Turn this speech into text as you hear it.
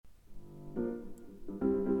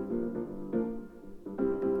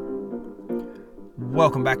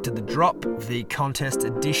Welcome back to The Drop, the contest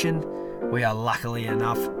edition. We are luckily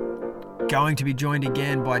enough going to be joined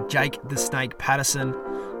again by Jake the Snake Paterson,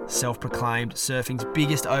 self-proclaimed surfing's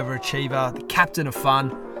biggest overachiever, the captain of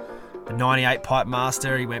fun, the 98 pipe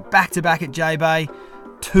master. He went back-to-back at J-Bay,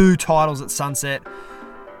 2 titles at Sunset,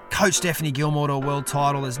 coached Stephanie Gilmore to a world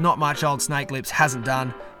title. There's not much old Snake Lips hasn't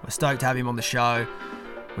done. We're stoked to have him on the show.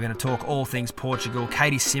 We're going to talk all things Portugal.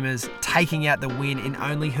 Katie Simmers taking out the win in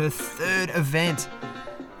only her 3rd event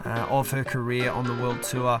of her career on the World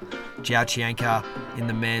Tour. Jiao Chianca in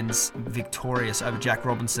the men's, victorious over Jack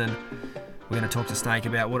Robinson. We're going to talk to Snake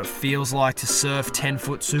about what it feels like to surf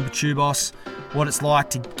 10-foot Super Tubos, what it's like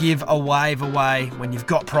to give a wave away when you've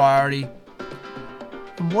got priority,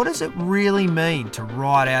 and what does it really mean to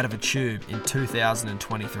ride out of a tube in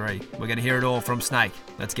 2023. We're going to hear it all from Snake.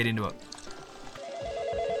 Let's get into it.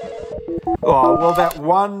 Oh, well,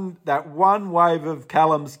 that one wave of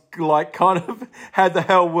Callum's kind of had the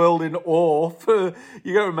whole world in awe.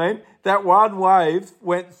 You know what I mean? That one wave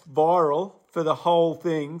went viral for the whole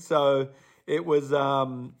thing. So it was,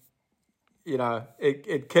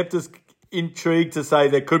 it kept us intrigued to say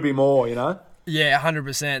there could be more, you know? Yeah,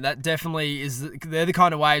 100%. That definitely is. They're the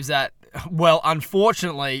kind of waves that, well,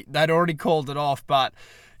 unfortunately, they'd already called it off, but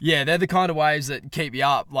yeah, they're the kind of waves that keep you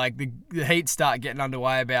up. Like the heats start getting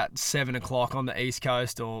underway about 7 o'clock on the East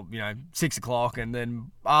Coast, or 6 o'clock, and then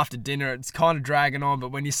after dinner it's kind of dragging on.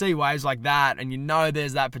 But when you see waves like that, and you know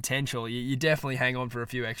there's that potential, you definitely hang on for a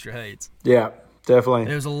few extra heats. Yeah, definitely.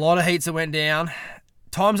 There was a lot of heats that went down.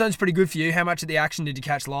 Time zone's pretty good for you. How much of the action did you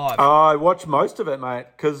catch live? I watched most of it, mate.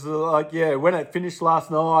 Because when it finished last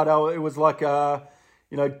night, it was like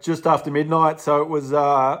just after midnight, so it was.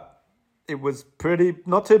 It was pretty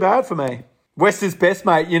not too bad for me. West is best,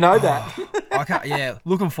 mate. You know that. Yeah,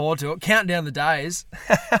 looking forward to it. Counting down the days.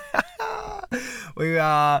 We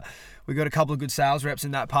got a couple of good sales reps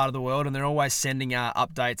in that part of the world, and they're always sending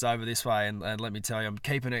updates over this way. And let me tell you, I'm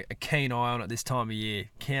keeping a keen eye on it this time of year,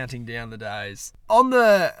 counting down the days. On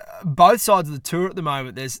both sides of the tour at the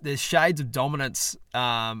moment, there's shades of dominance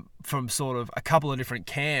from sort of a couple of different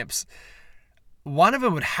camps. One of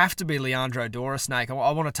them would have to be Leandro Dora, Snake. I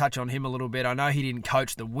want to touch on him a little bit. I know he didn't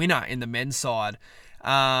coach the winner in the men's side,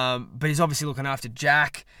 but he's obviously looking after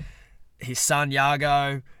Jack, his son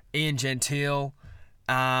Iago, Ian Gentile.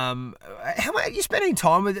 How much are you spending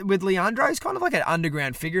time with Leandro? He's kind of like an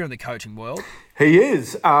underground figure in the coaching world. He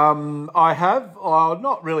is. I have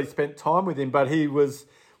not really spent time with him, but he was,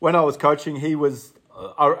 when I was coaching, he was,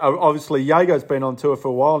 obviously Iago's been on tour for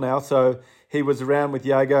a while now, so he was around with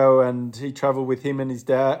Iago, and he travelled with him and his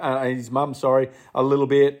dad, his mum, a little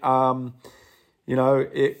bit.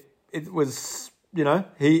 It was,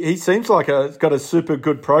 he seems like he's got a super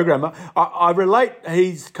good program. I relate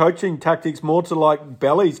his coaching tactics more to like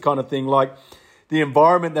Belly's kind of thing. Like the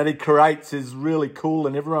environment that he creates is really cool,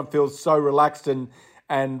 and everyone feels so relaxed and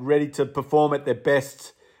ready to perform at their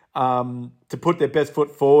best, to put their best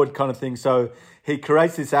foot forward kind of thing. So he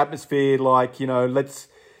creates this atmosphere like,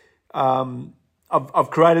 I've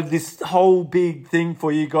created this whole big thing for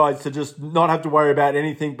you guys to just not have to worry about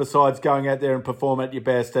anything besides going out there and perform at your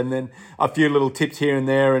best. And then a few little tips here and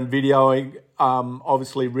there, and videoing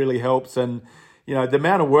obviously really helps. And the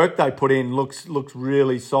amount of work they put in looks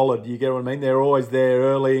really solid. You get what I mean? They're always there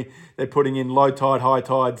early. They're putting in low tide, high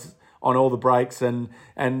tides on all the breaks, and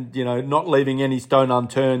not leaving any stone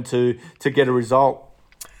unturned to get a result.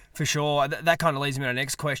 For sure. That kind of leads me to the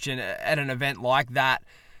next question. At an event like that,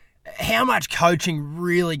 how much coaching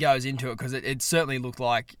really goes into it? Because it certainly looked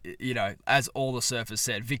like, as all the surfers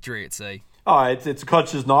said, victory at sea. Oh, it's a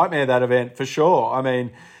coach's nightmare, that event, for sure. I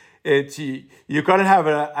mean, you've got to have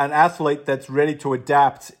an athlete that's ready to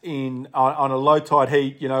adapt on a low tide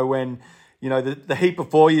heat, when, the heat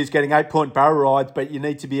before you is getting 8-point barrel rides, but you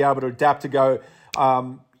need to be able to adapt to go,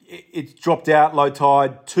 it's dropped out low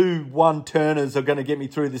tide, 2 1-turners are going to get me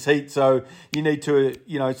through this heat. So you need to,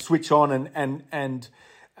 switch on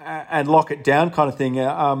and lock it down kind of thing.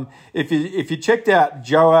 If you checked out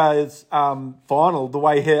Joa's final, the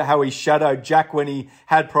way how he shadowed Jack when he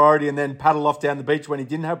had priority and then paddled off down the beach when he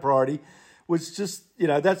didn't have priority, was just,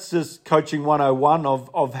 that's just coaching 101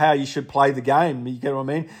 of how you should play the game. You get what I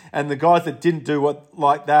mean? And the guys that didn't do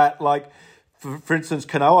like that, for instance,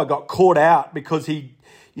 Kanoa got caught out because he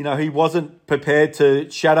wasn't prepared to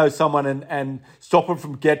shadow someone and stop him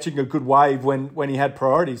from catching a good wave when he had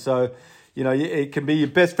priority. So, it can be your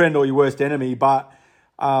best friend or your worst enemy, but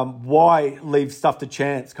why leave stuff to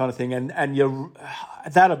chance kind of thing? And you're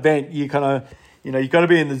at that event, you kind of, you've got to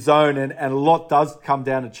be in the zone, and a lot does come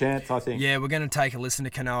down to chance, I think. Yeah, we're going to take a listen to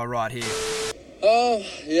Kanoa right here.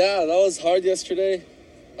 Yeah, that was hard yesterday.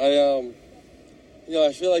 I,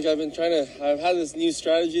 I feel like I've had this new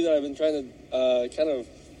strategy that I've been trying to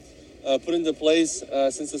put into place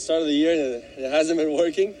since the start of the year, and it hasn't been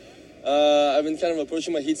working. I've been kind of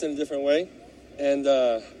approaching my heats in a different way, and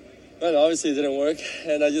obviously it didn't work.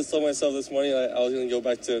 And I just told myself this morning I was going to go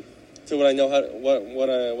back to what I know,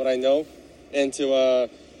 what I know, and to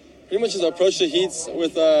pretty much just approach the heats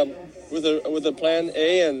with a plan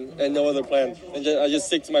A and no other plan, and I just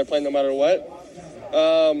stick to my plan no matter what.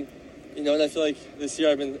 And I feel like this year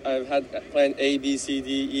I've had plan A, B, C, D,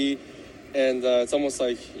 E, and it's almost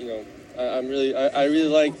like I really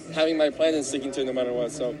like having my plan and sticking to it no matter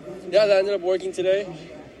what. So yeah, that ended up working today.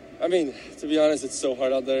 I mean, to be honest, it's so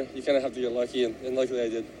hard out there. You kind of have to get lucky, and luckily I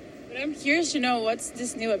did. But I'm curious to know, what's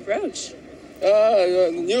this new approach?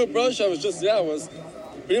 The new approach was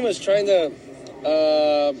pretty much trying to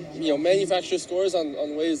manufacture scores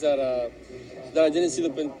on ways that I didn't see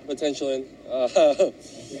the potential in,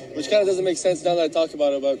 which kind of doesn't make sense now that I talk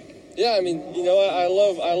about it. But yeah, I mean, I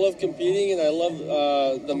love competing, and I love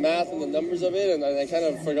the math and the numbers of it, and I kind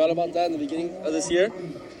of forgot about that in the beginning of this year.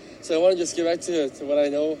 So I want to just get back to what I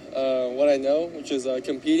know, which is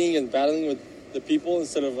competing and battling with the people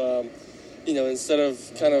instead of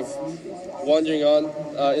kind of wandering on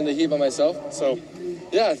in the heat by myself. So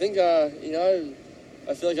yeah, I think I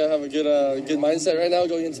feel like I have a good mindset right now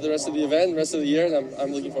going into the rest of the event, rest of the year, and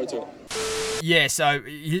I'm looking forward to it. Yeah, so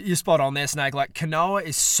you're spot on there, Snake. Like, Kanoa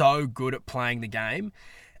is so good at playing the game,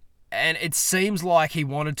 and it seems like he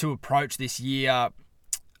wanted to approach this year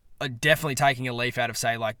definitely taking a leaf out of,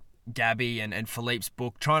 say, like Gabby and Philippe's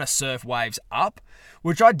book, trying to surf waves up,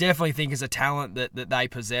 which I definitely think is a talent that they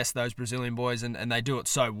possess, those Brazilian boys, and they do it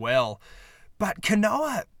so well. But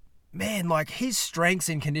Kanoa, man, like, his strengths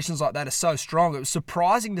in conditions like that are so strong. It was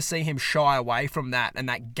surprising to see him shy away from that and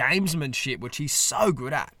that gamesmanship, which he's so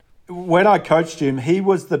good at. When I coached him, he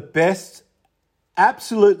was the best,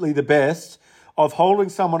 absolutely the best, of holding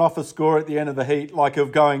someone off a score at the end of the heat, like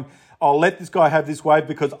of going, I'll let this guy have this wave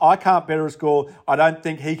because I can't better a score. I don't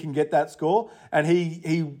think he can get that score. And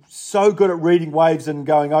he's so good at reading waves and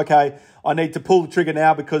going, okay, I need to pull the trigger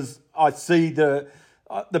now because I see the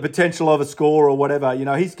potential of a score or whatever.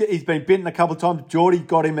 He's been bitten a couple of times. Geordie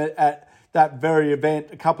got him at that very event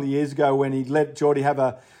a couple of years ago when he let Geordie have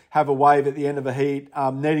a wave at the end of a heat,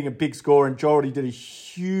 needing a big score, and Geordie did a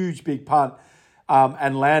huge big punt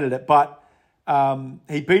and landed it. But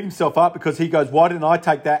he beat himself up because he goes, why didn't I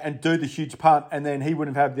take that and do the huge punt? And then he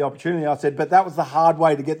wouldn't have had the opportunity. I said, but that was the hard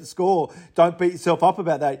way to get the score. Don't beat yourself up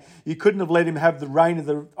about that. You couldn't have let him have the reign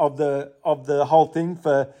of the whole thing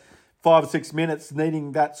for 5 or 6 minutes,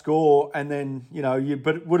 needing that score, and then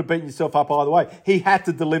but would have beaten yourself up either way. He had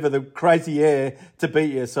to deliver the crazy air to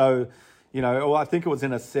beat you. So I think it was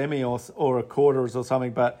in a semi or a quarters or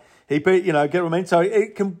something. But he beat. Get what I mean? So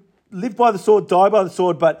it can live by the sword, die by the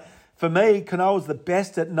sword, but. For me, Kanoa's the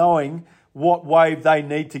best at knowing what wave they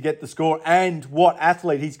need to get the score and what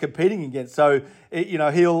athlete he's competing against. So,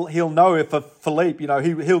 he'll know if a Philippe,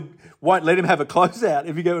 he'll won't let him have a closeout,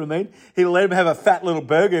 if you get what I mean. He'll let him have a fat little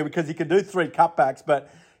burger because he can do 3 cutbacks,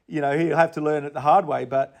 but, he'll have to learn it the hard way.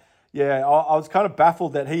 But, yeah, I was kind of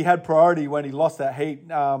baffled that he had priority when he lost that heat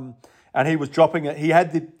and he was dropping it. He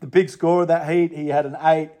had the big score of that heat. He had an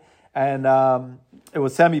 8 and it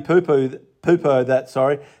was Sammy Pupo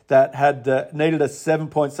that had needed a 7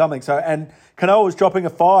 point something. So, and Kanoa was dropping a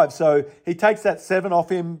 5. So he takes that 7 off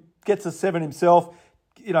him, gets a 7 himself.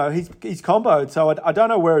 He's comboed. So I don't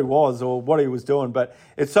know where he was or what he was doing, but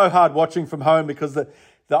it's so hard watching from home because the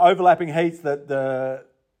overlapping heats, the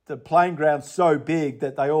playing ground's so big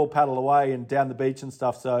that they all paddle away and down the beach and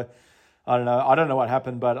stuff. So I don't know what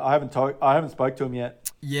happened, but I haven't spoke to him yet.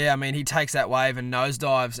 Yeah, I mean, he takes that wave and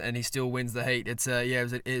nosedives and he still wins the heat. It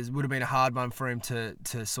would have been a hard one for him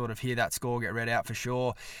to sort of hear that score get read out for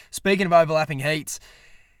sure. Speaking of overlapping heats,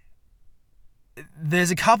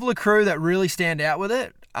 there's a couple of crew that really stand out with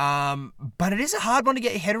it, but it is a hard one to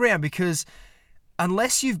get your head around because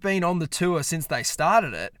unless you've been on the tour since they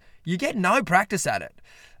started it, you get no practice at it.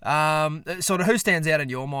 Sort of who stands out in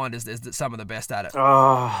your mind as some of the best at it?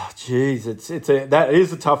 Oh, geez, that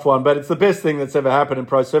is a tough one, but it's the best thing that's ever happened in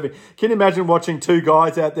pro surfing. Can you imagine watching 2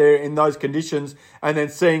 guys out there in those conditions and then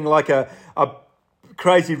seeing like a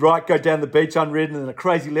crazy right go down the beach unridden and a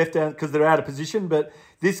crazy left down because they're out of position? But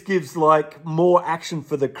this gives like more action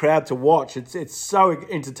for the crowd to watch. It's so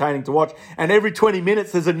entertaining to watch, and every 20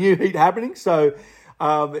 minutes there's a new heat happening. So.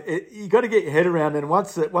 You got to get your head around, and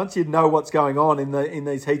once you know what's going on in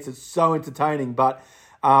these heats, it's so entertaining. But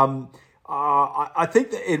I think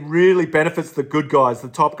that it really benefits the good guys, the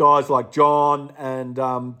top guys like John, and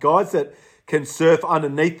guys that can surf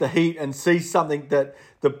underneath the heat and see something that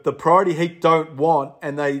the priority heat don't want,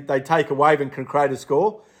 and they take a wave and can create a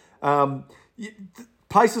score.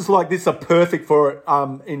 Places like this are perfect for it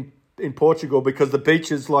in Portugal, because the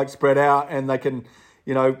beaches like spread out and they can,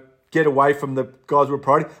 get away from the guys with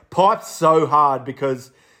priority. Pipe's so hard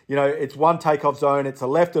because, it's one takeoff zone, it's a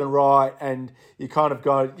left and a right, and you kind of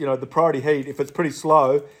go, the priority heat, if it's pretty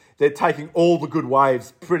slow, they're taking all the good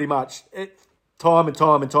waves pretty much time and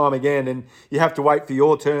time and time again, and you have to wait for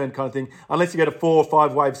your turn kind of thing. Unless you get a 4 or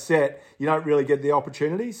 5 wave set, you don't really get the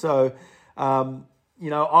opportunity. So, I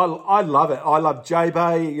love it. I love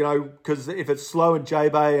J-Bay, because if it's slow in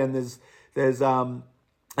J-Bay and there's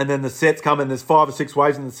and then the sets come and there's 5 or 6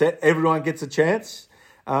 waves in the set, everyone gets a chance.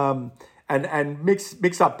 And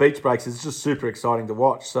mix up beach breaks is just super exciting to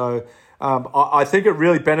watch. So I think it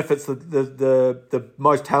really benefits the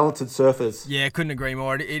most talented surfers. Yeah, couldn't agree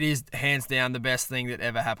more. It is hands down the best thing that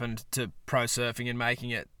ever happened to pro surfing, and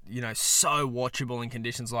making it, so watchable in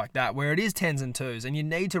conditions like that, where it is 10s and 2s, and you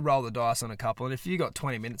need to roll the dice on a couple. And if you got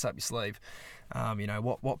 20 minutes up your sleeve,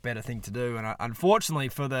 what better thing to do? And unfortunately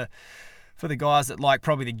for the guys that like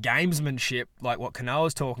probably the gamesmanship, like what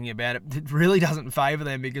Kanoa's talking about, it really doesn't favour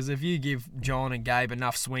them, because if you give John and Gabe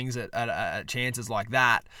enough swings at chances like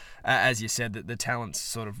that, as you said, that the talent's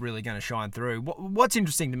sort of really going to shine through. What's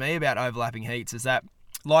interesting to me about overlapping heats is that,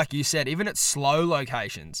 like you said, even at slow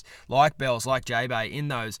locations, like Bells, like J-Bay, in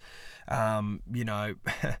those,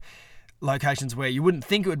 locations where you wouldn't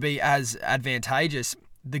think it would be as advantageous,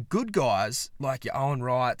 the good guys, like your Owen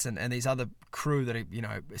Wrights and these other crew that are,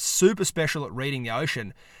 super special at reading the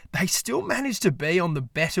ocean, they still manage to be on the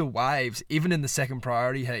better waves, even in the second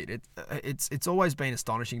priority heat. It's always been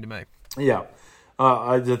astonishing to me. Yeah.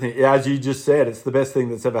 I just think, as you just said, it's the best thing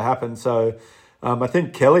that's ever happened. So I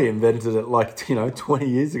think Kelly invented it 20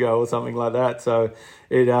 years ago or something like that. So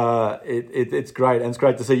it's great, and it's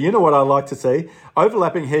great to see. You know what I like to see?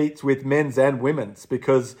 Overlapping heats with men's and women's,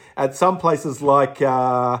 because at some places like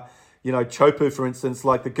Chopu, for instance,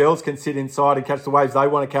 like the girls can sit inside and catch the waves they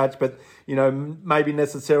want to catch, but maybe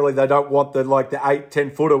necessarily they don't want the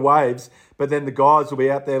 8-10 footer waves, but then the guys will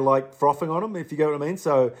be out there frothing on them, if you get what I mean.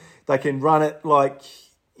 So they can run it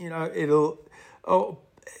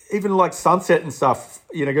even like sunset and stuff,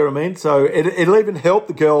 you know what I mean? So it'll even help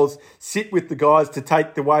the girls sit with the guys to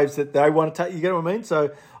take the waves that they want to take, you get what I mean?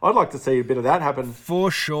 So I'd like to see a bit of that happen.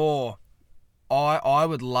 For sure. I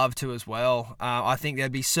would love to as well. I think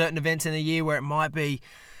there'd be certain events in the year where it might be,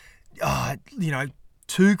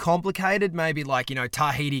 too complicated. Maybe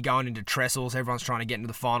Tahiti going into trestles. Everyone's trying to get into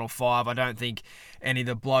the final 5. I don't think any of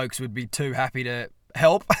the blokes would be too happy to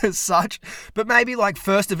help as such. But maybe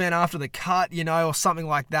first event after the cut, or something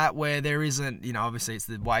like that, where there isn't, obviously it's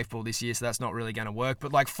the wave pool this year, so that's not really going to work.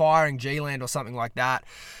 But firing G-Land or something like that,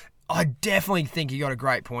 I definitely think you got a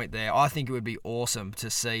great point there. I think it would be awesome to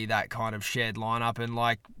see that kind of shared lineup, and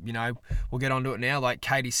we'll get onto it now.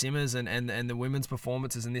 Katie Simmers and the women's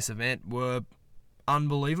performances in this event were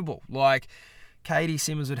unbelievable. Katie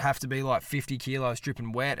Simmers would have to be 50 kilos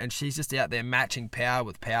dripping wet, and she's just out there matching power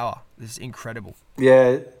with power. This is incredible.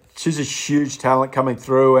 Yeah, she's a huge talent coming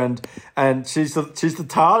through, and she's the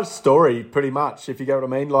Taj story pretty much, if you get what I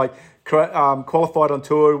mean. Qualified on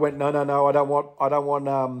tour, went no,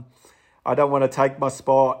 I don't want to take my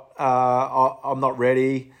spot. I'm not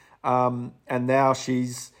ready. And now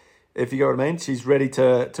she's, if you get what I mean, she's ready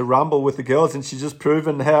to rumble with the girls, and she's just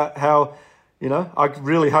proven how I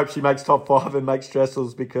really hope she makes top 5 and makes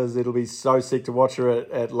trestles, because it'll be so sick to watch her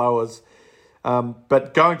at lowers.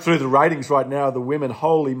 But going through the ratings right now, the women,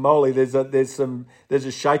 holy moly, there's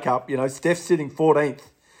a shake up. Steph's sitting 14th.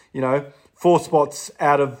 4 spots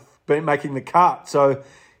out of making the cut. So,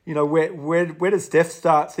 where does Steph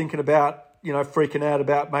start thinking about freaking out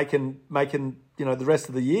about making the rest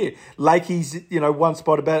of the year? Lakey's 1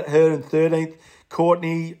 spot about her in 13th.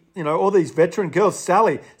 Courtney, all these veteran girls.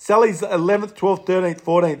 Sally's 11th, 12th, 13th,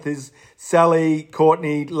 14th is Sally,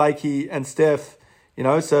 Courtney, Lakey, and Steph.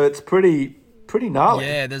 So it's pretty gnarly.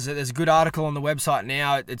 Yeah, there's a good article on the website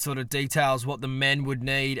now. It sort of details what the men would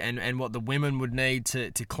need and what the women would need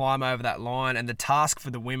to climb over that line. And the task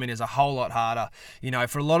for the women is a whole lot harder.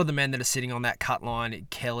 For a lot of the men that are sitting on that cut line,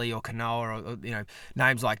 Kelly or Kanoa or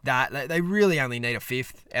names like that, they really only need a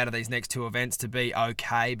 5th out of these next 2 events to be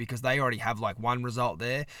okay, because they already have 1 result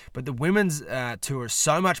there. But the women's tour is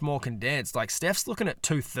so much more condensed. Steph's looking at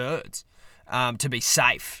 2/3. To be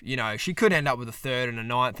safe. She could end up with a 3rd and a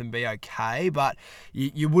 9th and be okay, but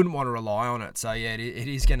you wouldn't want to rely on it. So, yeah, it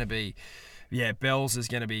is going to be, Bells is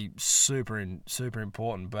going to be super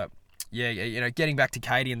important. But, yeah, getting back to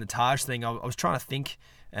Katie and the Taj thing, I was trying to think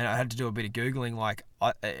and I had to do a bit of Googling, like,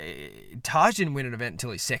 Taj didn't win an event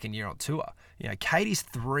until his second year on tour. You know, Katie's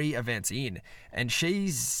 3 events in, and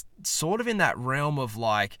she's sort of in that realm of,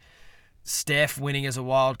 like, Steph winning as a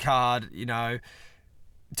wild card, you know,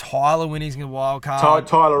 Tyler winning as a wild card.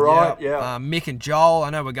 Tyler Wright, yeah. Mick and Joel,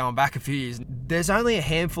 I know we're going back a few years. There's only a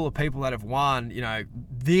handful of people that have won, you know,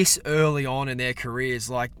 this early on in their careers.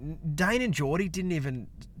 Like, Dane and Geordie didn't even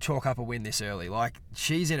chalk up a win this early. Like,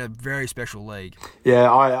 she's in a very special league. Yeah,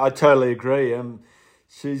 I totally agree.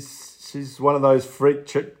 She's one of those freak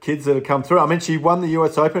kids that have come through. I mean, she won the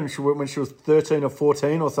US Open when she was 13 or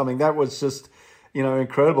 14 or something. That was just, you know,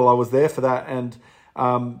 incredible. I was there for that. And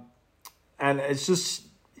it's just,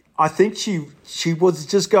 I think she was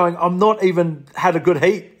just going, I'm not even had a good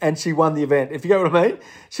heat, and she won the event, if you get what I mean.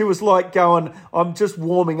 She was like going, I'm just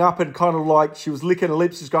warming up, and kind of like she was licking her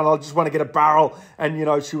lips, just going, I just want to get a barrel. And, you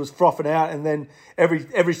know, she was frothing out. And then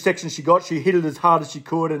every section she got, she hit it as hard as she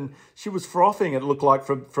could, and she was frothing, it looked like,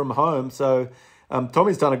 from home. So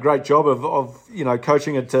Tommy's done a great job of you know,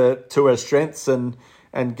 coaching her to her strengths and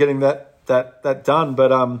getting that done.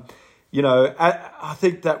 But you know, I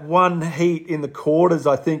think that one heat in the quarters,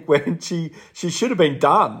 I think, when she should have been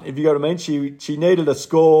done, if you know what I mean. She needed a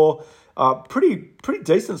score, pretty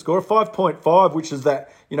decent score, 5.5, which is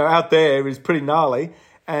that, you know, out there is pretty gnarly,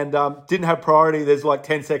 and didn't have priority. There's like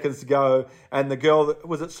 10 seconds to go, and the girl,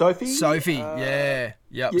 was it Sophie? Sophie, yeah.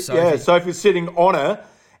 Yep, Sophie. Yeah, Sophie was sitting on her,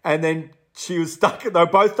 and then she was stuck. They were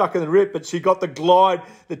both stuck in the rip, but she got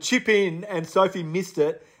the chip in, and Sophie missed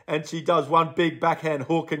it. And she does one big backhand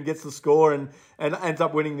hook and gets the score and ends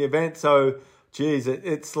up winning the event. So, geez,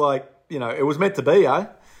 it's like, you know, it was meant to be, eh?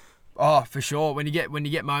 Oh, for sure. When you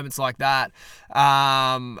get moments like that,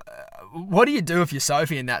 what do you do if you're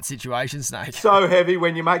Sophie in that situation, Snake? So heavy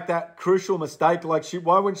when you make that crucial mistake. Like,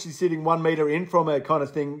 why wasn't she sitting 1 metre in from her kind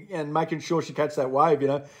of thing and making sure she catch that wave, you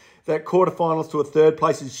know? That quarterfinals to a third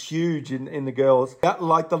place is huge in the girls.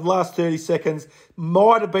 Like the last 30 seconds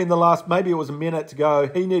might have been the last, maybe it was a minute to go.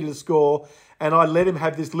 He needed a score, and I let him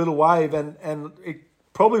have this little wave, and it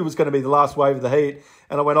probably was going to be the last wave of the heat.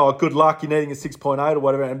 And I went, oh, good luck, you're needing a 6.8 or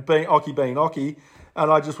whatever, and being Ockie. And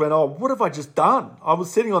I just went, oh, what have I just done? I was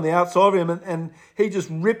sitting on the outside of him, and he just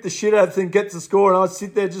ripped the shit out of the thing, gets the score, and I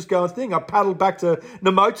sit there just going, I paddled back to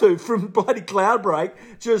Namotu from bloody Cloudbreak,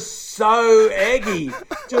 just so eggy,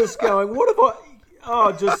 just going, what have I...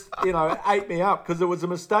 Oh, just, you know, ate me up, because it was a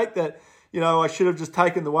mistake that, you know, I should have just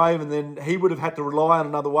taken the wave, and then he would have had to rely on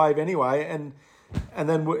another wave anyway, and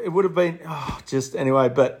then it would have been, anyway,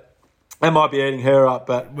 but... That might be eating her up,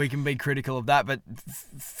 but... We can be critical of that, but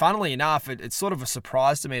funnily enough, it's sort of a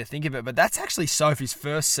surprise to me to think of it, but that's actually Sophie's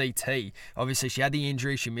first CT. Obviously, she had the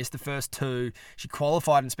injury, she missed the first 2, she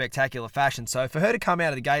qualified in spectacular fashion, so for her to come out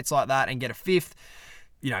of the gates like that and get a 5th,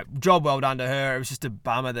 you know, job well done to her. It was just a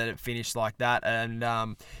bummer that it finished like that. And,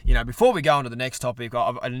 you know, before we go on to the next topic,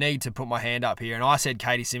 I need to put my hand up here. And I said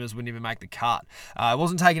Katie Simmers wouldn't even make the cut. I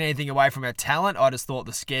wasn't taking anything away from her talent. I just thought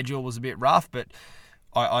the schedule was a bit rough, but...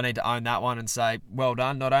 I need to own that one and say, well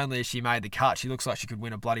done. Not only has she made the cut, she looks like she could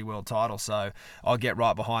win a bloody world title. So I'll get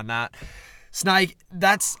right behind that. Snake,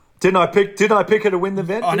 that's... Didn't I pick her to win the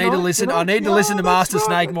event? I need to listen to Master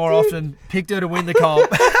Snake more often. Picked her to win the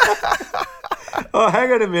comp. Oh,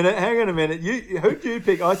 hang on a minute. Who'd you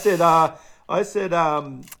pick? I said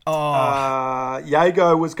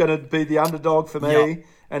Yago was going to be the underdog for me, yep.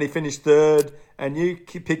 And he finished 3rd. And you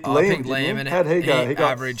picked Liam, picked Liam, and how'd he go? He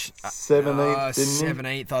got average 17th, didn't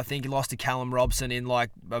he? 17th. I think he lost to Callum Robson in like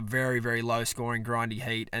a very, very low scoring grindy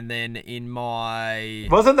heat. And then in my...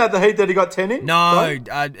 Wasn't that the heat that he got 10 in? No,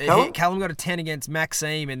 Callum got a 10 against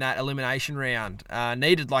Maxime in that elimination round.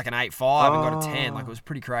 Needed like an 8-5 and got a 10. Like, it was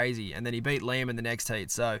pretty crazy. And then he beat Liam in the next heat.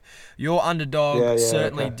 So your underdog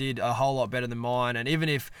certainly did a whole lot better than mine. And even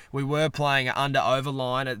if we were playing an under-over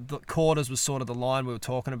line, the quarters was sort of the line we were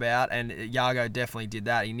talking about. And Yago definitely did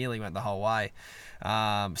that. He nearly went the whole way.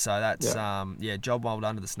 So that's job well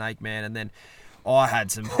done to the Snake Man. And then I had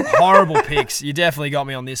some horrible picks. You definitely got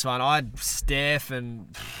me on this one. I had Steph and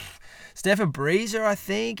Breezer, I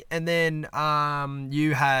think, and then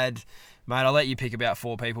you had, mate, I'll let you pick about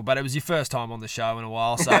 4 people, but it was your first time on the show in a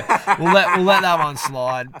while, so we'll let that one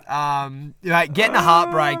slide. Mate, getting a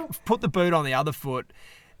heartbreak, put the boot on the other foot.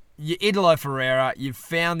 You Italo Ferreira, you've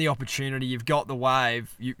found the opportunity, you've got the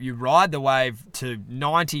wave, you ride the wave to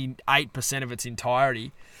 98% of its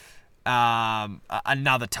entirety.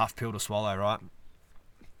 Another tough pill to swallow, right?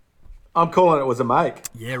 I'm calling it was a make.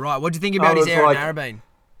 Yeah, right. What do you think about his Aaron Arabine?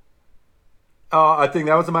 Oh, I think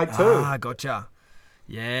that was a make too. Ah, gotcha.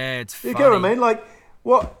 Yeah, it's funny. You get what I mean? Like,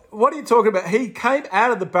 What are you talking about? He came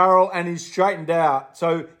out of the barrel and he's straightened out.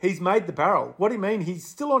 So he's made the barrel. What do you mean? He's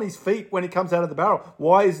still on his feet when he comes out of the barrel.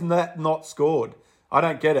 Why isn't that not scored? I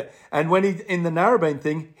don't get it. And when he in the narrowbeam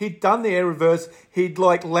thing, he'd done the air reverse. He'd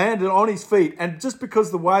landed on his feet. And just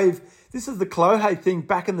because the wave, this is the Clohey thing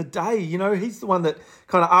back in the day. He's the one that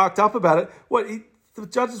kind of arced up about it. The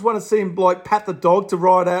judges want to see him pat the dog to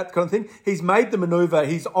ride out kind of thing. He's made the maneuver.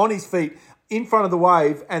 He's on his feet in front of the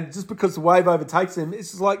wave, and just because the wave overtakes him,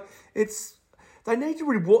 it's just they need to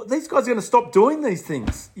reward. These guys are going to stop doing these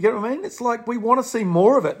things. You get what I mean? It's like we want to see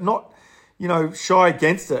more of it, not shy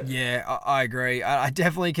against it. Yeah, I agree. I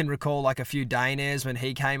definitely can recall a few Dainaires when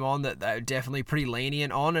he came on that they were definitely pretty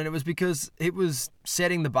lenient on, and it was because it was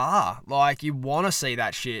setting the bar. You want to see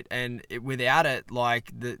that shit, and without it,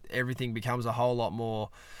 everything becomes a whole lot more,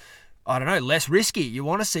 I don't know, less risky. You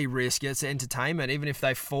want to see risk. It's entertainment. Even if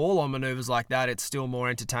they fall on maneuvers like that, it's still more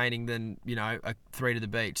entertaining than, a 3 to the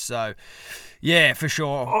beach. So, yeah, for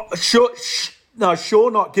sure. Sure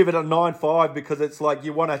not give it a 9.5 because it's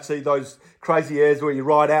you want to see those crazy airs where you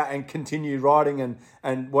ride out and continue riding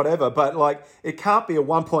and whatever. But, it can't be a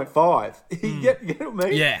 1.5. You get what I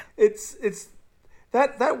mean? Yeah. It's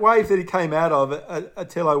that wave that he came out of,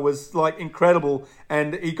 Italo, was, incredible.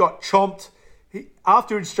 And he got chomped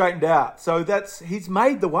after he'd straightened out. So he's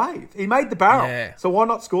made the wave. He made the barrel. Yeah. So why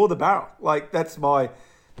not score the barrel? That's my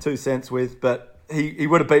 2 cents with, but he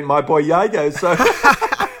would have beaten my boy Yago. So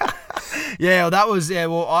yeah, that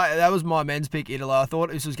was my men's pick, Italo. I thought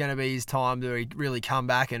this was going to be his time to really come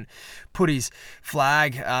back and put his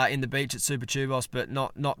flag in the beach at Super Tubos, but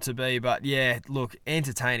not to be. But yeah, look,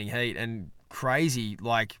 entertaining heat and crazy.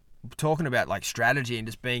 Talking about strategy and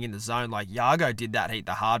just being in the zone. Yago did that heat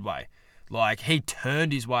the hard way. He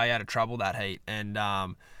turned his way out of trouble that heat and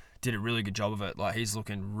did a really good job of it. He's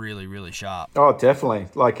looking really, really sharp. Oh, definitely.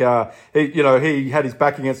 He had his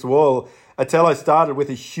back against the wall. Italo started with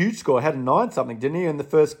a huge score, had a 9-something, didn't he, in the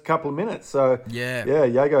first couple of minutes? So, yeah,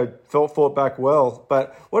 Yago fought back well.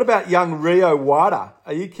 But what about young Rio Wada?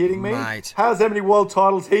 Are you kidding me? Mate. How many world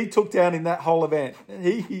titles he took down in that whole event?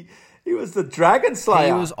 He was the Dragon Slayer.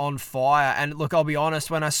 He was on fire. And look, I'll be honest,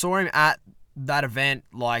 when I saw him at that event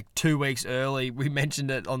 2 weeks early, we mentioned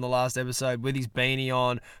it on the last episode, with his beanie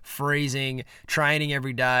on, freezing, training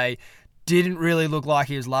every day, didn't really look like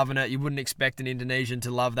he was loving it. You wouldn't expect an Indonesian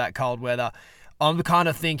to love that cold weather. I'm kind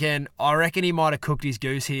of thinking, I reckon he might have cooked his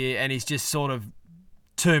goose here and he's just sort of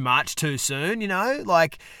too much too soon,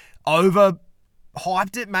 over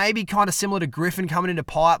hyped it, maybe kind of similar to Griffin coming into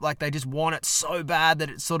pipe. They just want it so bad that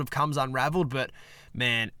it sort of comes unraveled, but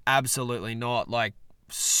man, absolutely not.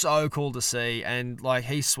 So cool to see, and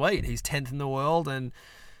he's sweet. He's 10th in the world, and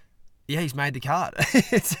yeah, he's made the cut.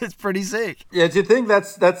 It's pretty sick. Yeah, do you think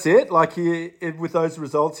that's it? With those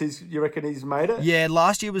results, you reckon he's made it? Yeah,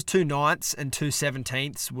 last year was 2 9ths and 2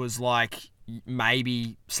 17ths was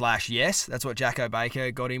maybe / yes. That's what Jacko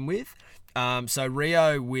Baker got in with. So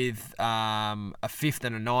Rio with a 5th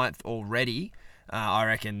and a 9th already, I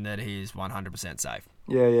reckon that he's 100% safe.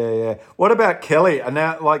 Yeah. What about Kelly? And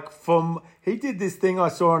now, he did this thing I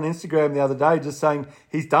saw on Instagram the other day, just saying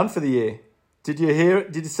he's done for the year. Did you hear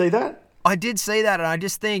it? Did you see that? I did see that, and I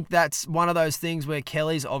just think that's one of those things where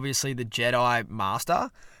Kelly's obviously the Jedi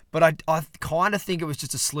master, but I kind of think it was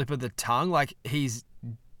just a slip of the tongue. I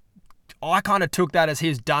kind of took that as he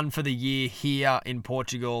was done for the year here in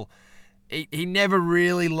Portugal. He never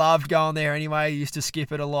really loved going there anyway. He used to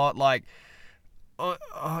skip it a lot.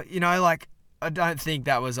 I don't think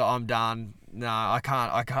that was I'm done. No, I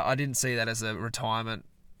can't. I didn't see that as a retirement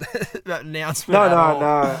announcement.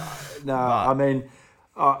 No. I mean,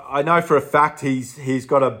 I know for a fact he's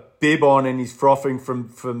got a bib on and he's frothing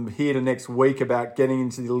from here to next week about getting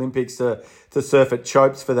into the Olympics to surf at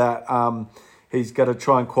Chopes for that. He's got to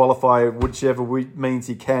try and qualify whichever means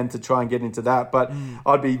he can to try and get into that. But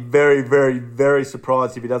I'd be very, very, very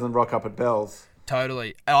surprised if he doesn't rock up at Bells.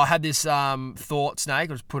 Totally. I had this thought, Snake.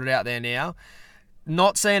 I'll just put it out there now.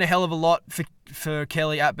 Not seeing a hell of a lot for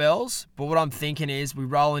Kelly at Bells, but what I'm thinking is we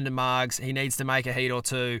roll into Margs. He needs to make a heat or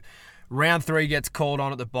two. Round 3 gets called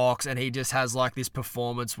on at the box, and he just has this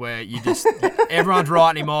performance where everyone's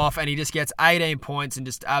writing him off, and he just gets 18 points and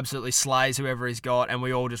just absolutely slays whoever he's got, and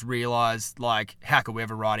we all just realise, how could we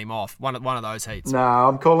ever write him off? One of those heats. No,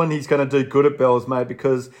 I'm calling he's going to do good at Bells, mate,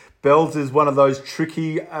 because Bells is one of those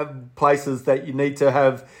tricky places that you need to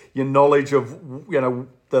have your knowledge of,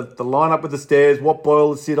 the lineup with the stairs, what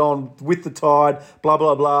boil to sit on with the tide, blah,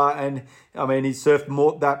 blah, blah. And, I mean, he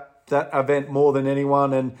surfed that event more than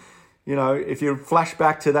anyone, and if you flash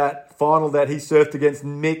back to that final that he surfed against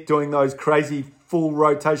Mick doing those crazy full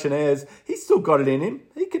rotation airs, he's still got it in him.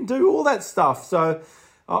 He can do all that stuff. So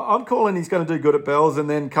I'm calling he's going to do good at Bells and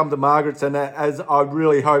then come to Margaret's. And as I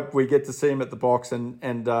really hope we get to see him at the box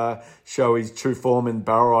and show his true form in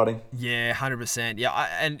barrel riding. Yeah, 100%. Yeah,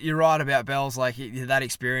 and you're right about Bells. Like, that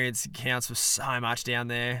experience counts for so much down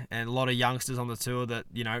there. And a lot of youngsters on the tour that,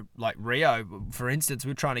 like Rio, for instance,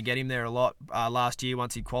 we were trying to get him there a lot last year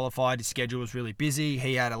once he qualified. His schedule was really busy.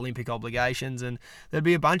 He had Olympic obligations. And there'd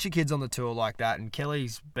be a bunch of kids on the tour like that. And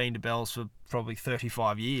Kelly's been to Bells for probably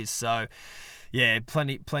 35 years. So, yeah,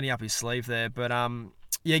 plenty up his sleeve there. But,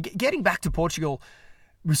 getting back to Portugal,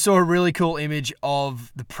 we saw a really cool image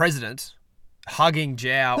of the president hugging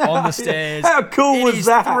Zhao on the stairs. How cool was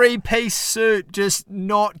that? In his three-piece suit, just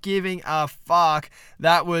not giving a fuck.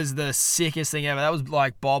 That was the sickest thing ever. That was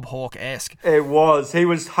like Bob Hawke-esque. It was. He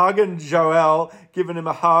was hugging Joel, giving him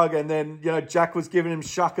a hug, and then, Jack was giving him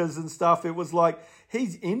shuckers and stuff. It was like,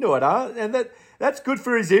 he's into it, huh? And that's good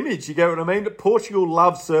for his image, you get what I mean? Portugal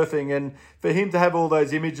loves surfing, and for him to have all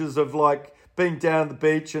those images of, like, being down at the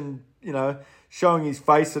beach and, showing his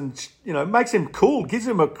face and, makes him cool, gives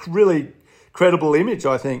him a really credible image,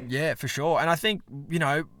 I think. Yeah, for sure. And I think,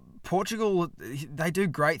 Portugal, they do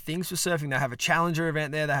great things for surfing. They have a Challenger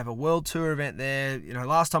event there. They have a World Tour event there.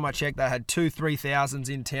 Last time I checked, they had 2 3,000s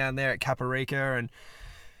in town there at Caparica and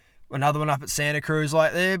another one up at Santa Cruz.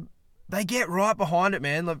 Like, they get right behind it,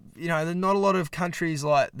 man. Like, there's not a lot of countries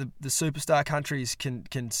like the superstar countries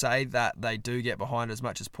can say that they do get behind it as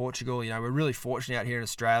much as Portugal. We're really fortunate out here in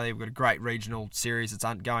Australia. We've got a great regional series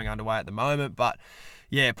that's going underway at the moment. But,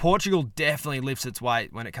 yeah, Portugal definitely lifts its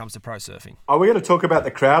weight when it comes to pro surfing. Are we going to talk about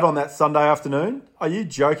the crowd on that Sunday afternoon? Are you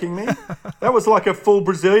joking me? That was like a full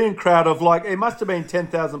Brazilian crowd of it must have been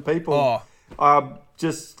 10,000 people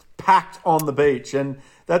just packed on the beach. And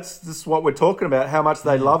this is what we're talking about, how much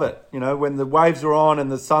they love it. When the waves are on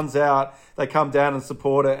and the sun's out, they come down and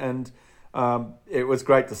support it, and it was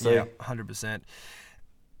great to see. Yeah, 100%.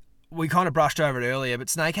 We kind of brushed over it earlier, but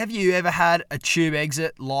Snake, have you ever had a tube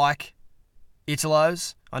exit like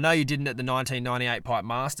Italo's? I know you didn't at the 1998 Pipe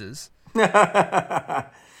Masters. No,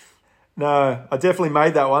 I definitely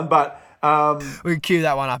made that one, but... we can cue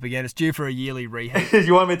that one up again. It's due for a yearly reheat.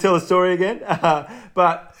 You want me to tell the story again?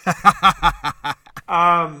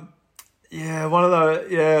 One of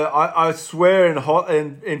the I swear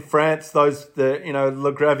in France Le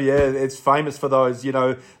Gravier, it's famous for those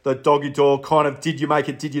the doggy door kind of, did you make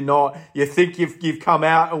it, did you not? You think you've come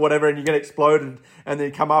out or whatever and you get exploded and then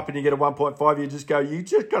you come up and you get a 1.5. You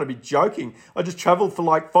just got to be joking. I just travelled for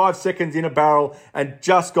like 5 seconds in a barrel and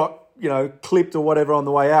just got clipped or whatever on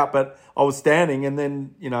the way out, but I was standing, and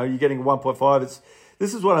then you're getting a 1.5.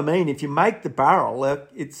 This is what I mean. If you make the barrel,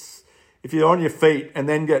 if you're on your feet and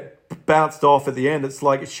then get bounced off at the end, it's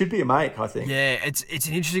like it should be a make, I think. Yeah, it's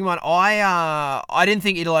an interesting one. I didn't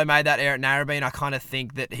think Italo made that error at Narrabeen. I kind of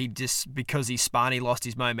think that he just, because he spun, he lost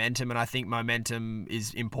his momentum, and I think momentum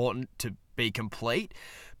is important to be complete.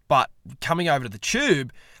 But coming over to the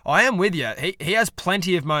tube, I am with you. He has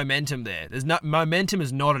plenty of momentum there. Momentum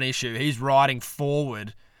is not an issue. He's riding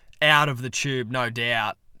forward out of the tube, no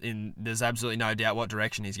doubt. There's absolutely no doubt what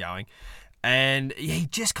direction he's going. And he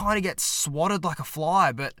just kind of gets swatted like a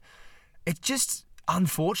fly, but it's just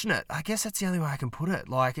unfortunate. I guess that's the only way I can put it.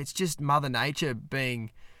 Like, it's just Mother Nature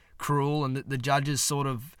being cruel, and the judges sort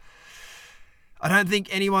of... I don't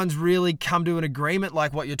think anyone's really come to an agreement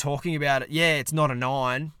like what you're talking about. Yeah, it's not a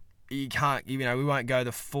 9. You can't, we won't go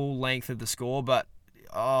the full length of the score, but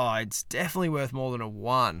it's definitely worth more than a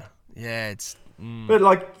 1. Yeah, it's... But,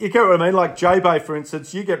 you get what I mean? Like J-Bay, for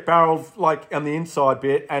instance, you get barreled, on the inside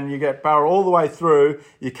bit, and you get barrel all the way through.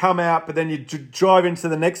 You come out, but then you drive into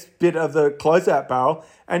the next bit of the closeout barrel,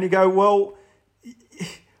 and you go, well,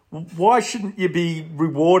 why shouldn't you be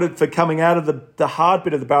rewarded for coming out of the hard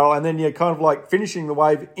bit of the barrel, and then you're kind of, finishing the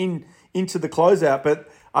wave into the closeout? But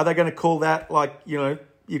are they going to call that,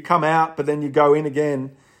 you come out, but then you go in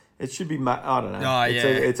again? It should be, I don't know. Oh, yeah.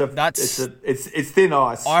 It's thin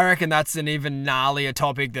ice. I reckon that's an even gnarlier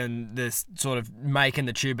topic than this sort of making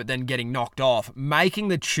the tube but then getting knocked off. Making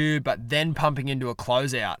the tube but then pumping into a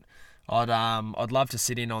closeout. I'd love to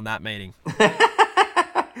sit in on that meeting.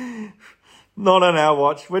 Not on our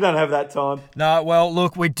watch. We don't have that time. No, well,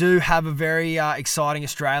 look, we do have a very exciting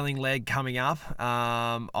Australian leg coming up.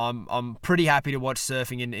 I'm pretty happy to watch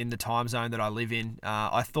surfing in the time zone that I live in.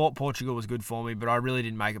 I thought Portugal was good for me, but I really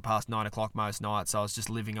didn't make it past 9 o'clock most nights, so I was just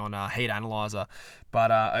living on heat analyzer.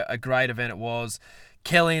 But a great event it was.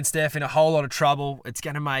 Kelly and Steph in a whole lot of trouble. It's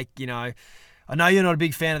going to make, I know you're not a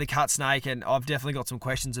big fan of the cut, Snake, and I've definitely got some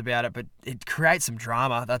questions about it, but it creates some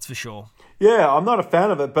drama, that's for sure. Yeah, I'm not a fan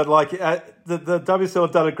of it, but like the WSL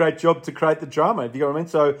have done a great job to create the drama. You know what I mean?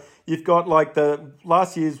 So you've got like the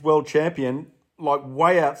last year's world champion, like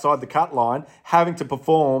way outside the cut line, having to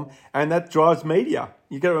perform, and that drives media.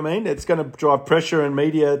 You get what I mean? It's going to drive pressure and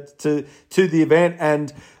media to the event,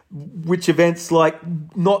 and which events like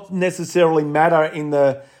not necessarily matter in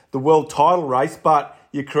the world title race, but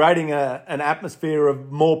you're creating an atmosphere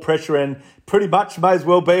of more pressure, and pretty much may as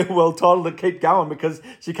well be a world title to keep going, because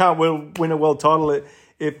she can't win a world title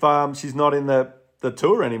if she's not in the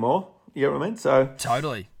tour anymore. You get what I mean? So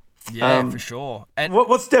totally. Yeah, for sure. And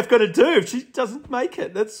what's Steph got to do if she doesn't make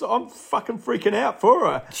it? I'm fucking freaking out for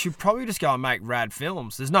her. She'll probably just go and make rad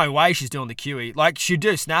films. There's no way she's doing the QE. Like, she'd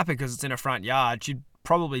do Snap It because it's in her front yard. She'd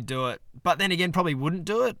probably do it, but then again, probably wouldn't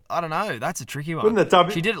do it. I don't know. That's a tricky one.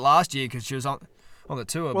 She did it last year because she was on the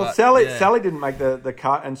tour. Well, but, Sally yeah. didn't make the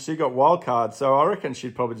cut, and she got wild cards, so I reckon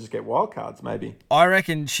she'd probably just get wild cards, maybe. I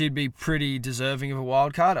reckon she'd be pretty deserving of a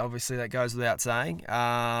wild card. Obviously, that goes without saying.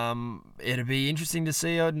 It'd be interesting to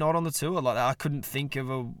see her not on the tour. Like, I couldn't think of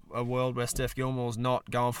a world where Steph Gilmore's not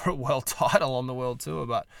going for a world title on the world tour.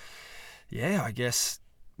 But yeah, I guess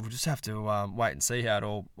we'll just have to wait and see how it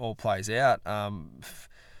all plays out.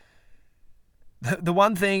 The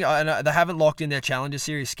one thing, I know they haven't locked in their Challenger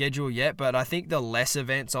Series schedule yet, but I think the less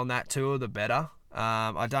events on that tour, the better.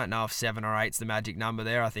 I don't know if 7 or 8's the magic number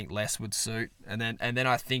there. I think less would suit, and then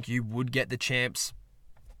I think you would get the champs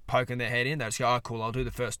poking their head in. They'll just go, oh cool, I'll do the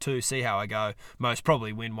first 2, see how I go. Most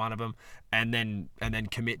probably win one of them, and then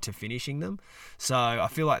commit to finishing them. So I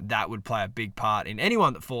feel like that would play a big part in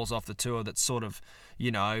anyone that falls off the tour. That's sort of,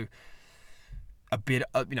 a bit,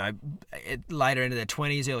 later into their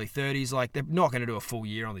 20s, early 30s, like they're not going to do a full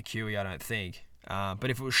year on the QE, I don't think. But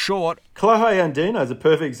if it was short... Chloe Andino is a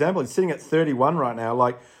perfect example. He's sitting at 31 right now.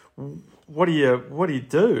 Like, what do you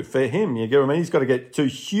do for him? You get what I mean? He's got to get 2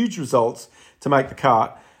 huge results to make the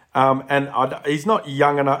cut. He's not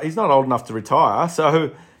young enough. He's not old enough to retire.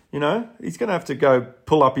 So, he's going to have to go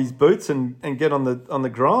pull up his boots and get on the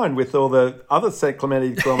grind with all the other St.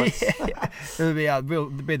 Clemente Clements. It'll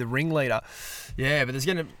be the ringleader. Yeah, but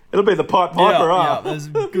it'll be the piper. Yeah, there's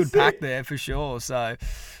a good pack there for sure. So,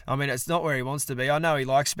 I mean, it's not where he wants to be. I know he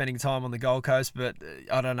likes spending time on the Gold Coast, but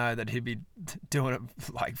I don't know that he'd be doing it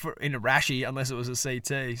like in a rashie unless it was a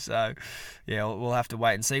CT. So, yeah, we'll have to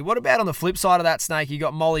wait and see. What about on the flip side of that, Snake? You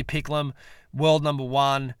got Molly Picklum, world number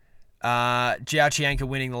 1. Jiao Chianca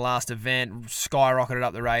winning the last event, skyrocketed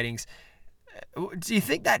up the ratings. Do you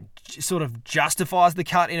think that sort of justifies the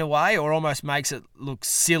cut in a way, or almost makes it look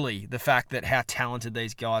silly, the fact that how talented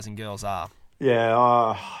these guys and girls are?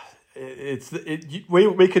 Yeah,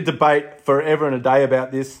 we could debate forever and a day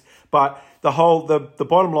about this, but the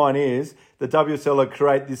bottom line is the WSL will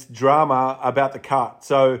create this drama about the cut.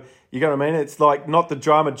 So you know what I mean? It's like not the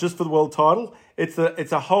drama just for the world title. It's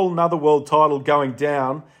a whole nother world title going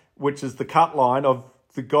down, which is the cut line of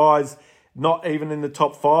the guys not even in the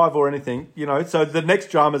top 5 or anything, So the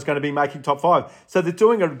next drama is going to be making top 5. So they're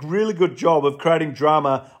doing a really good job of creating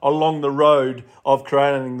drama along the road of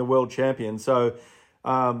creating the world champion. So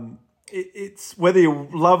it's whether you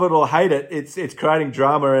love it or hate it, it's creating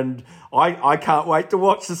drama, and I can't wait to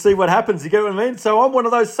watch to see what happens. You get what I mean? So I'm one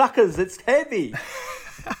of those suckers. It's heavy.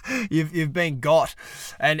 You've been got,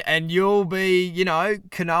 and you'll be,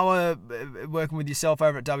 Kanoa working with yourself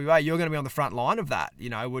over at WA. You're going to be on the front line of that,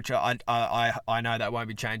 which I know that won't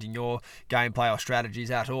be changing your gameplay or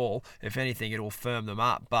strategies at all. If anything, it will firm them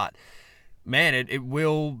up. But man, it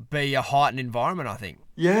will be a heightened environment, I think.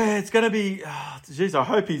 Yeah, it's going to be. I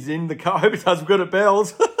hope he's in the car. I hope he does good at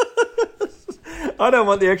bells. I don't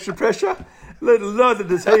want the extra pressure. Neither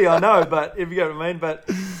does he, I know, but if you get what I mean. But,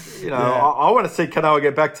 I want to see Kanoa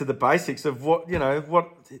get back to the basics of what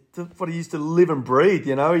he used to live and breathe,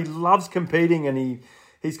 He loves competing, and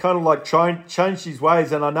he's kind of like changed his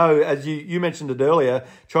ways. And I know, as you mentioned it earlier,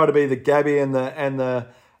 try to be the Gabby and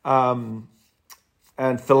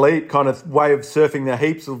Philippe kind of way of surfing the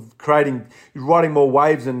heaps of riding more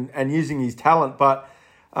waves and using his talent. But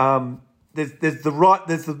there's the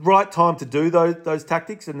right time to do those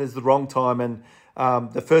tactics, and there's the wrong time, and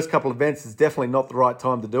the first couple of events is definitely not the right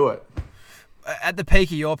time to do it. At the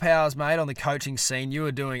peak of your powers, mate, on the coaching scene, you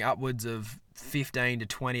were doing upwards of 15 to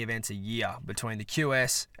 20 events a year between the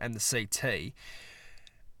QS and the CT.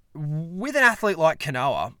 With an athlete like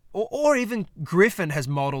Kanoa, or even Griffin has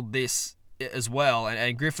modelled this as well,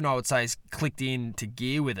 and Griffin, I would say, has clicked into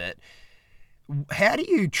gear with it. How do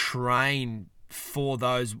you train for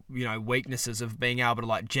those, weaknesses of being able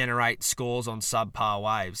to generate scores on subpar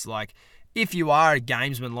waves? Like, if you are a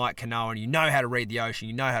gamesman like Kanoa and you know how to read the ocean,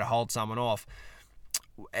 you know how to hold someone off,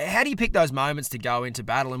 how do you pick those moments to go into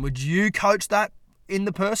battle? And would you coach that in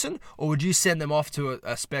the person, or would you send them off to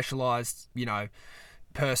a specialised,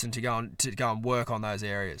 person to go and work on those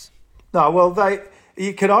areas? No, well,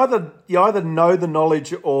 you either know the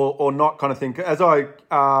knowledge or not, kind of thing. As I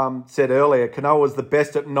said earlier, Kanoa was the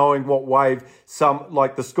best at knowing what wave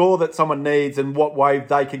the score that someone needs and what wave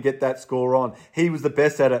they can get that score on. He was the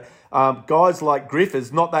best at it. Guys like Griff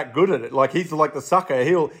is not that good at it. Like, he's like the sucker.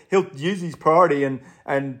 He'll use his priority and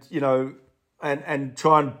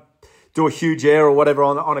try and do a huge air or whatever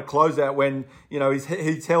on a closeout when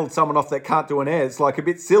he's held someone off that can't do an air. It's like a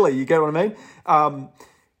bit silly. You get what I mean?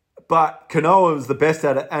 But Kanoa was the best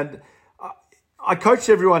at it, and I coached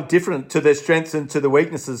everyone different to their strengths and to the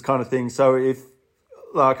weaknesses, kind of thing. So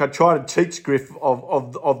I try to teach Griff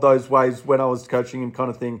of those ways when I was coaching him, kind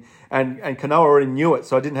of thing, and Kanoa already knew it,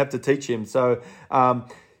 so I didn't have to teach him. So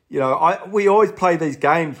we always play these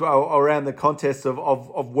games around the contests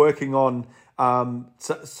of working on.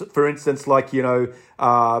 For instance,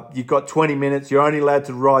 you've got 20 minutes, you're only allowed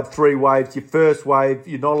to ride 3 waves. Your first wave,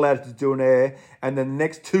 you're not allowed to do an air, and then the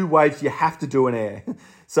next 2 waves, you have to do an air.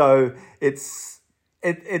 So it's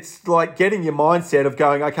like getting your mindset of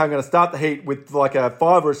going, okay, I'm going to start the heat with like a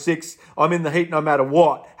 5 or a 6. I'm in the heat no matter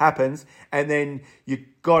what happens, and then you're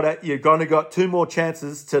going to got 2 more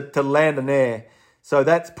chances to land an air. So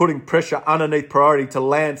that's putting pressure underneath priority to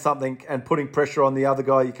land something and putting pressure on the other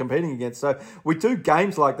guy you're competing against. So we do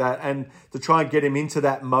games like that, and to try and get him into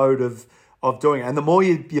that mode of doing it. And the more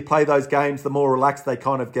you play those games, the more relaxed they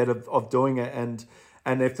kind of get of doing it. And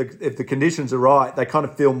if the conditions are right, they kind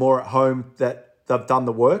of feel more at home that they've done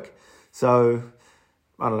the work. So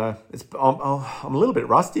I don't know. I'm a little bit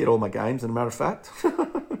rusty at all my games, as a matter of fact.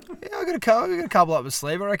 Yeah, I got a couple up the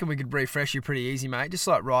sleeve. I reckon we could refresh you pretty easy, mate. Just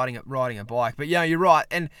like riding a bike. But yeah, you're right.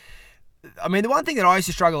 And I mean, the one thing that I used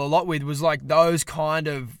to struggle a lot with was like those kind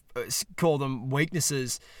of call them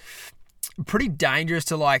weaknesses. Pretty dangerous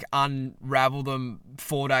to like unravel them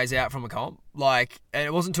 4 days out from a comp. Like, and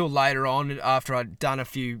it wasn't until later on after I'd done a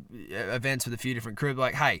few events with a few different crew,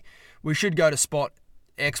 like, hey, we should go to spot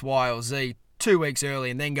X, Y, or Z 2 weeks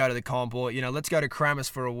early and then go to the comp, or let's go to Kramis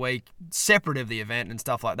for a week separate of the event and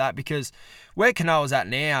stuff like that. Because where Kanoa's at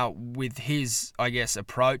now with his, I guess,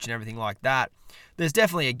 approach and everything like that, there's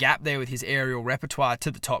definitely a gap there with his aerial repertoire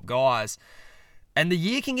to the top guys, and the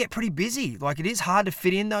year can get pretty busy. Like, it is hard to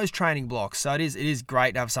fit in those training blocks, so it is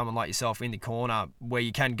great to have someone like yourself in the corner where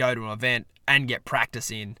you can go to an event and get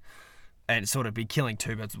practice in and sort of be killing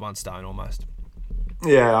 2 birds with 1 stone almost.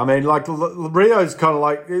 Yeah, I mean, like, Rio's kind of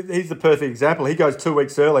like, he's the perfect example. He goes 2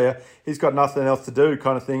 weeks earlier. He's got nothing else to do,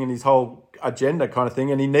 kind of thing, in his whole agenda, kind of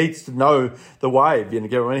thing, and he needs to know the wave. Get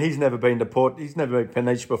what I mean? He's never been to he's never been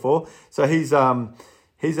Peniche before, so he's out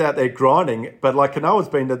there grinding. But like, Kanoa's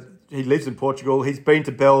he lives in Portugal. He's been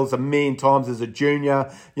to Bell's a million times as a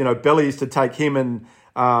junior. Bella used to take him and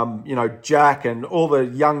Jack and all the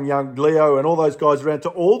young Leo and all those guys around to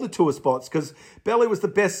all the tour spots, because Belly was the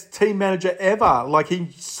best team manager ever. Like, he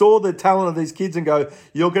saw the talent of these kids and go,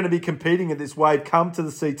 you're going to be competing at this wave. Come to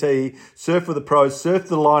the CT, surf with the pros, surf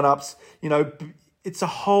the lineups. It's a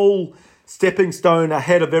whole stepping stone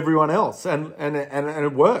ahead of everyone else. And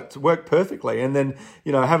it worked perfectly. And then,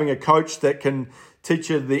 having a coach that can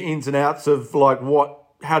teach you the ins and outs of like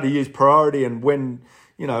how to use priority and when,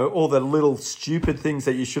 all the little stupid things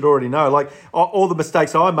that you should already know. Like, all the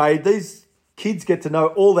mistakes I made, these kids get to know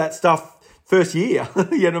all that stuff first year.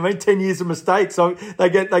 You know what I mean? 10 years of mistakes. So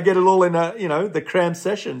they get it all in the cram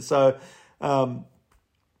session. So, my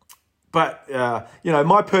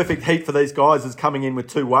perfect heat for these guys is coming in with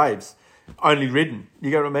 2 waves, only ridden. You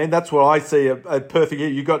get what I mean? That's what I see a perfect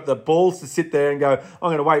heat. You got the balls to sit there and go, I'm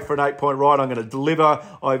going to wait for an 8-point ride. I'm going to deliver.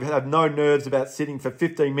 I have no nerves about sitting for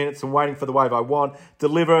 15 minutes and waiting for the wave I want.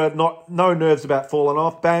 Deliver, no nerves about falling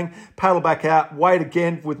off. Bang, paddle back out, wait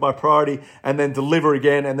again with my priority, and then deliver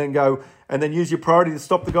again, and then go, and then use your priority to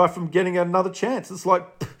stop the guy from getting another chance. It's like,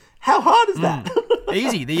 how hard is that?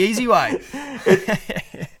 Easy, the easy way.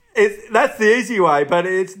 That's the easy way, but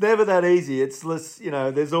it's never that easy. It's less,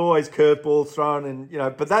 there's always curveballs thrown, and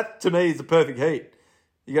but that to me is the perfect heat.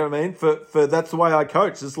 You know what I mean? For that's the way I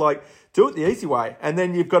coach. It's like, do it the easy way, and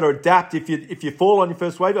then you've got to adapt. If you fall on your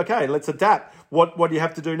first wave, okay, let's adapt. What do you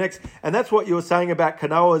have to do next? And that's what you were saying about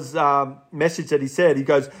Kanoa's message that he said. He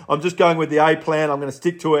goes, I'm just going with the A plan. I'm going to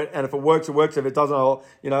stick to it, and if it works, it works. If it doesn't,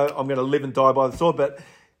 I'm going to live and die by the sword. But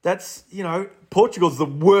that's, Portugal's the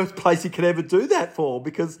worst place you could ever do that for,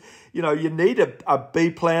 because, you need a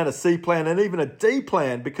B plan, a C plan, and even a D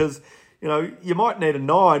plan, because, you might need a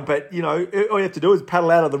 9, but, all you have to do is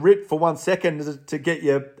paddle out of the rip for 1 second to get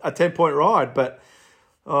you a 10-point ride. But,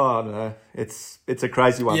 oh, no, it's a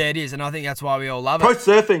crazy one. Yeah, it is, and I think that's why we all love it. Pro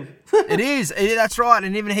surfing. It is. That's right,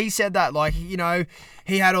 and even he said that, like, he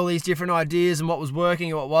had all these different ideas and what was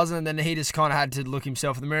working and what wasn't, and then he just kind of had to look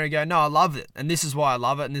himself in the mirror and go, no, I love it, and this is why I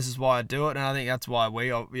love it, and this is why I do it, and I think that's why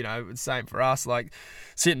we, it's the same for us, like,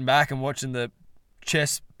 sitting back and watching the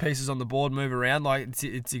chess pieces on the board move around, like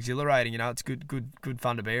it's exhilarating, it's good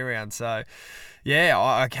fun to be around. So yeah,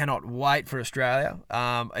 I cannot wait for Australia.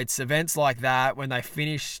 It's events like that when they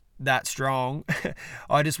finish that strong.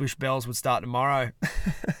 I just wish bells would start tomorrow.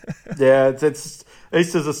 Yeah, it's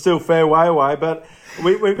Easter's a still fair way away, but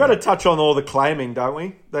we've got to touch on all the claiming, don't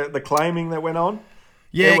we? The claiming that went on.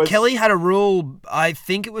 Yeah, Kelly had a rule, I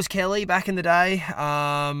think it was Kelly back in the day,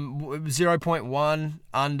 0.1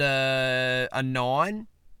 under a 9,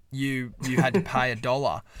 you had to pay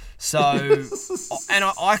 $1. So, and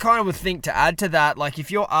I kind of would think to add to that, like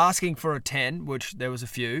if you're asking for a 10, which there was a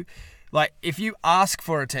few, like if you ask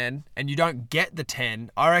for a 10 and you don't get the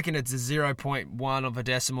 10, I reckon it's a 0.1 of a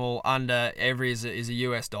decimal under every is a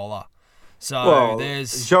US dollar. So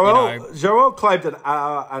there's Joel claimed an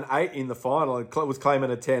 8 in the final and was claiming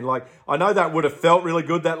a 10. Like, I know that would have felt really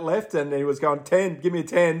good, that left, and he was going 10, give me a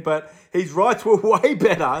 10, but his rights were way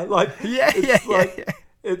better. Like,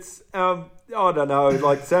 it's I don't know.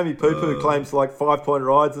 Like Sammy Poo claims like 5-point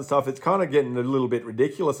rides and stuff. It's kind of getting a little bit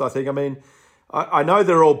ridiculous, I think. I mean, I know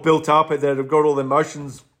they're all built up and they've got all their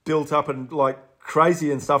emotions built up and like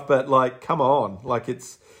crazy and stuff, but like, come on, like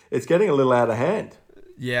it's getting a little out of hand.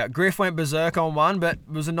 Yeah, Griff went berserk on one, but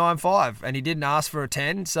it was a 9.5, and he didn't ask for a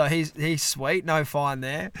 10, so he's sweet, no fine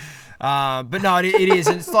there. But no, it is.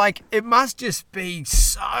 It's like it must just be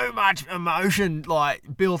so much emotion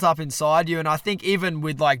like built up inside you, and I think even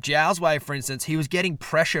with like Zhao's wave, for instance, he was getting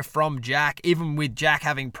pressure from Jack, even with Jack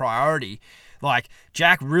having priority. Like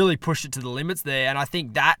Jack really pushed it to the limits there, and I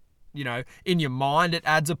think that, in your mind it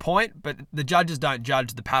adds a point, but the judges don't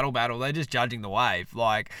judge the paddle battle, they're just judging the wave.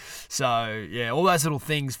 Like, so yeah, all those little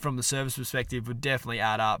things from the service perspective would definitely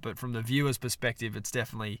add up, but from the viewer's perspective, it's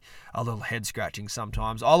definitely a little head scratching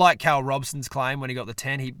sometimes. I like Cal Robson's claim when he got the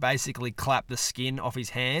 10, he basically clapped the skin off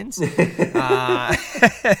his hands. That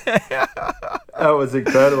was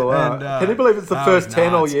incredible. Can you believe it's the first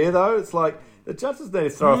 10 all year though? It's like the judges need to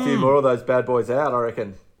throw a few more of those bad boys out, I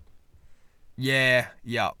reckon. Yeah,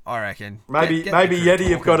 I reckon. Maybe Yeti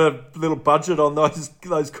have got a little budget on those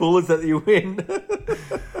coolers that you win.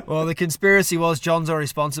 Well, the conspiracy was John's already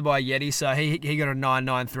sponsored by Yeti, so he got a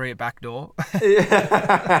 993 at backdoor.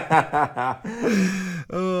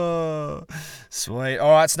 Oh, sweet.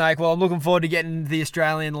 All right, Snake. Well, I'm looking forward to getting the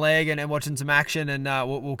Australian leg and watching some action, and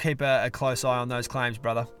we'll keep a close eye on those claims,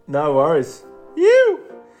 brother. No worries.